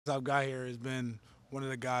Since I've got here, has been one of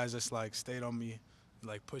the guys that's like stayed on me,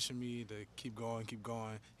 like pushing me to keep going, keep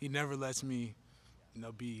going. He never lets me,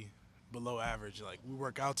 be below average. Like we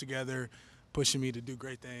work out together, pushing me to do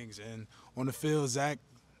great things. And on the field, Zach's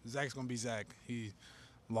gonna be Zach. He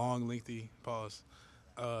long, lengthy, pause,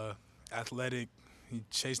 uh, athletic. He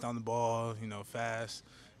chased down the ball, fast.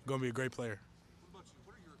 Gonna be a great player. What about you?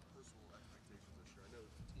 What are your personal expectations this year? I know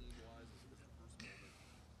team-wise, this is the first moment.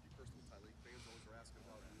 You personally, Tyleik, fans always are asking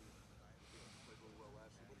about you. You played really well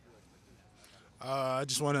last year. What are your expectations? I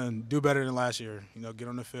just want to do better than last year. Get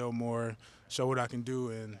on the field more, show what I can do,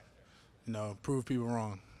 and prove people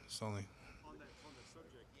wrong. It's only. On that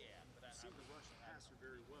subject, you seem to rush the passer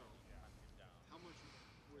very well. How much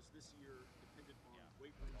was this year dependent on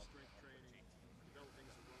weight room strength training, developing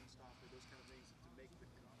as a run stopper, those kind of things to make the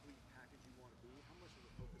complete package you want to be? How much of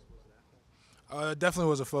a focus was that? Definitely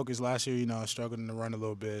was a focus last year. Struggling to run a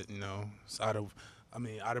little bit. It's out of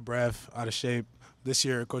breath, out of shape. This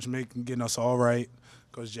year, Coach Mick getting us all right.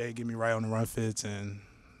 Coach Jay getting me right on the run fits and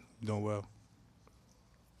doing well.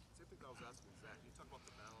 Same thing I was asking Zach. You talk about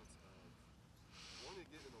the balance of wanting to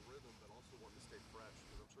get in a rhythm, but also wanting to stay fresh.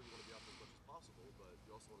 Because I'm sure you want to be out there as much as possible, but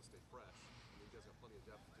you also want to stay fresh. I mean, you guys got plenty of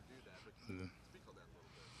depth to do that. But can you speak on that a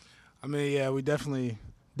little bit? I mean, yeah, we definitely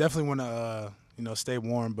want to stay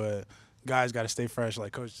warm, but guys got to stay fresh.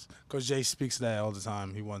 Like Coach Jay speaks to that all the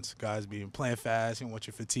time. He wants guys being playing fast. He wants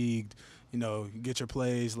you fatigued. You get your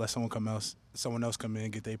plays, let someone else come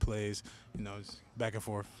in, get their plays. It's back and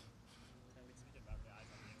forth. Tyleik, speaking about guys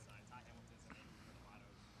on the inside, Ty Hamilton's a name you've heard a lot of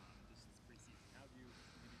this preseason. How have you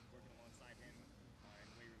maybe working alongside him in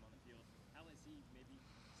weight room on the field? How has he maybe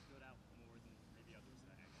stood out more than maybe others?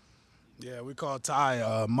 I guess. Yeah, we call Ty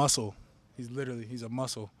muscle. He's a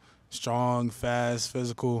muscle. Strong, fast,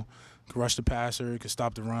 physical. Can rush the passer. Can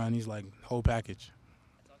stop the run. He's like whole package.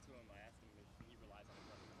 I talked to him. I asked him if he relies on his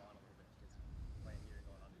brother Devon a little bit because playing here and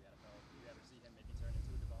going on to the NFL. Do you ever see him maybe turn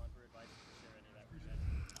into a Devon for advice? To share any of that with you?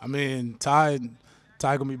 I mean, Ty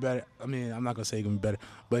gonna be better. I mean, I'm not gonna say he gonna be better,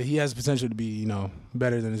 but he has potential to be,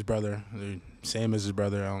 better than his brother, same as his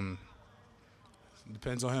brother.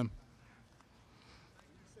 Depends on him.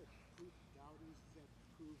 When you said proof doubters, is that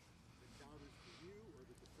proof the doubters for you or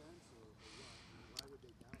the defense or what? I mean, why would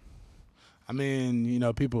they doubt you? I mean,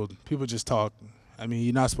 people just talk. I mean,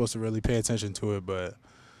 you're not supposed to really pay attention to it, but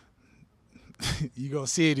you gonna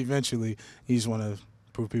see it eventually. You just want to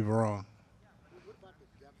prove people wrong. What about the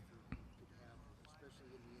depth you could have,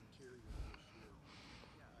 especially in the interior this year?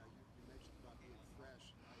 You mentioned about being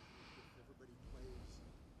fresh. If everybody plays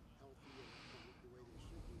healthy and the way they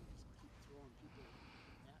should be, just keep throwing people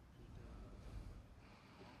at people.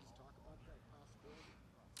 Could you just talk about that possibility?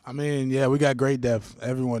 I mean, yeah, we got great depth.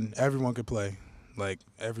 Everyone could play, like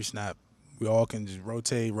every snap. We all can just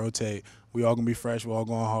rotate, rotate. We all gonna be fresh. We all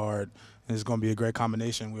going hard, and it's gonna be a great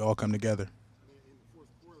combination. We all come together. I mean, in the fourth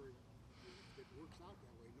quarter, if it works out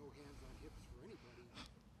that way, no hands on hips for anybody,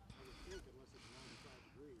 I would think, unless it's 95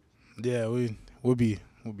 degrees. Yeah, we'll be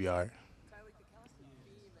all right. Tyleik, the constant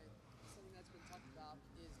theme and something that's been talked about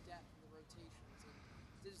is depth in the rotations.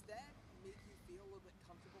 And does that make you feel a little bit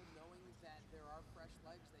comfortable knowing that there are fresh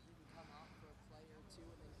legs that you can come out for a play or two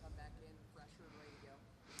and then come back in fresher and ready to go?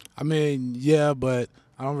 I mean, yeah, but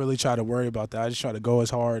I don't really try to worry about that. I just try to go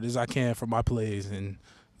as hard as I can for my plays and,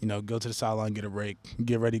 go to the sideline, get a break,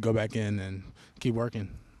 get ready, go back in, and keep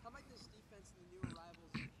working. How might this defense and the new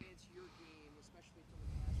arrivals enhance your game, especially from a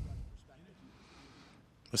pass rush perspective?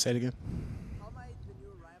 Let's say it again. How might the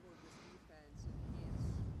new arrival of this defense enhance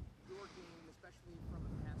your game, especially from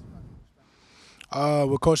a pass rush perspective?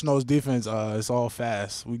 With Coach No's defense, it's all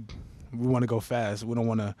fast. We want to go fast. We don't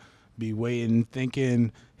want to be waiting,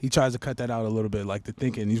 thinking. He tries to cut that out a little bit, like the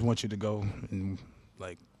thinking. He wants you to go and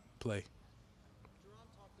like play. Jerron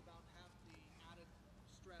talked about half the added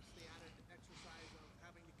stress, the added exercise of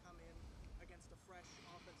having to come in against a fresh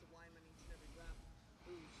offensive lineman each and every rep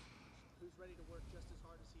who's ready to work just as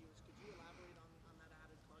hard as he is. Could you elaborate on that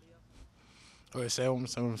added cardio? Okay, say it one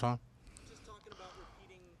more time. Just talking about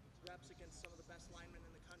repeating reps against some of the best linemen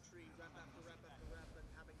in the country, rep after rep after rep, and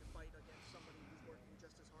having to fight against somebody who's working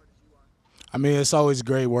just as hard as you are. I mean, it's always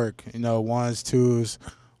great work. Ones, twos.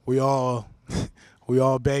 We all we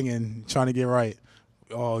all banging, trying to get right.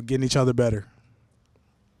 We all getting each other better.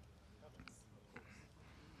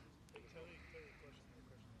 What do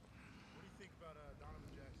you think about Donovan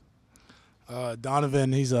Jackson?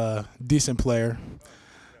 Donovan, he's a decent player.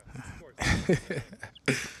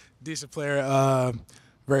 Decent player.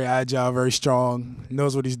 Very agile, very strong.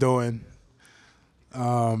 Knows what he's doing.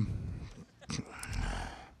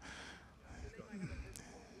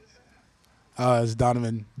 It's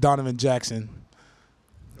Donovan Jackson.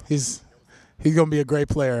 he's gonna be a great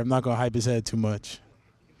player. I'm not gonna hype his head too much.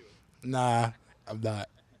 Nah, I'm not.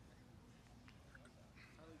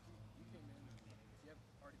 Tyler, you came in. If you have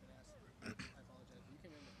already been asked, I apologize. But you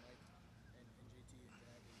came in with Mike and JT and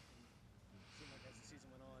Jack, and it seemed like as the season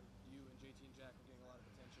went on, you and JT and Jack were getting a lot of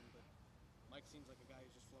attention. But Mike seems like a guy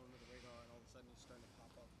who's just flown under the radar, and all of a sudden he's starting to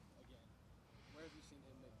pop up again. Where have you seen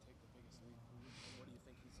him maybe take the biggest leap, and what do you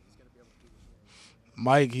think he's going to be able to do this year?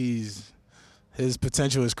 Mike, his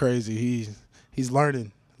potential is crazy. He's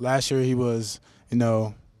learning. Last year he was,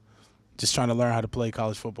 just trying to learn how to play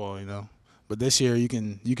college football. But this year you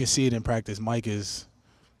can see it in practice.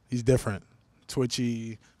 He's different.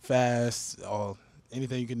 Twitchy, fast,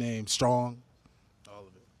 anything you can name, strong, all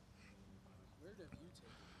of it. Where have you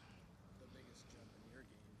taken the biggest jump in your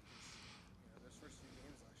game? Because those first few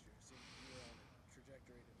games last year, it seemed you were on a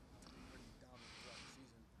trajectory to be pretty dominant throughout the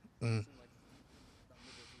season. It seemed like about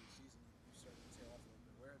midway through the season, you started to tail off a little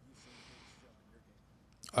bit. Where have you seen the biggest jump in your game?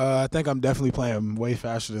 I think I'm definitely playing way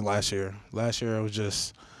faster than last year. Last year I was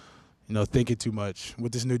just, thinking too much.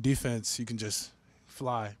 With this new defense, you can just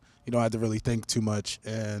fly. You don't have to really think too much,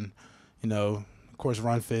 and of course,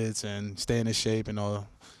 run fits and stay in shape and all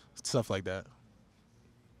stuff like that.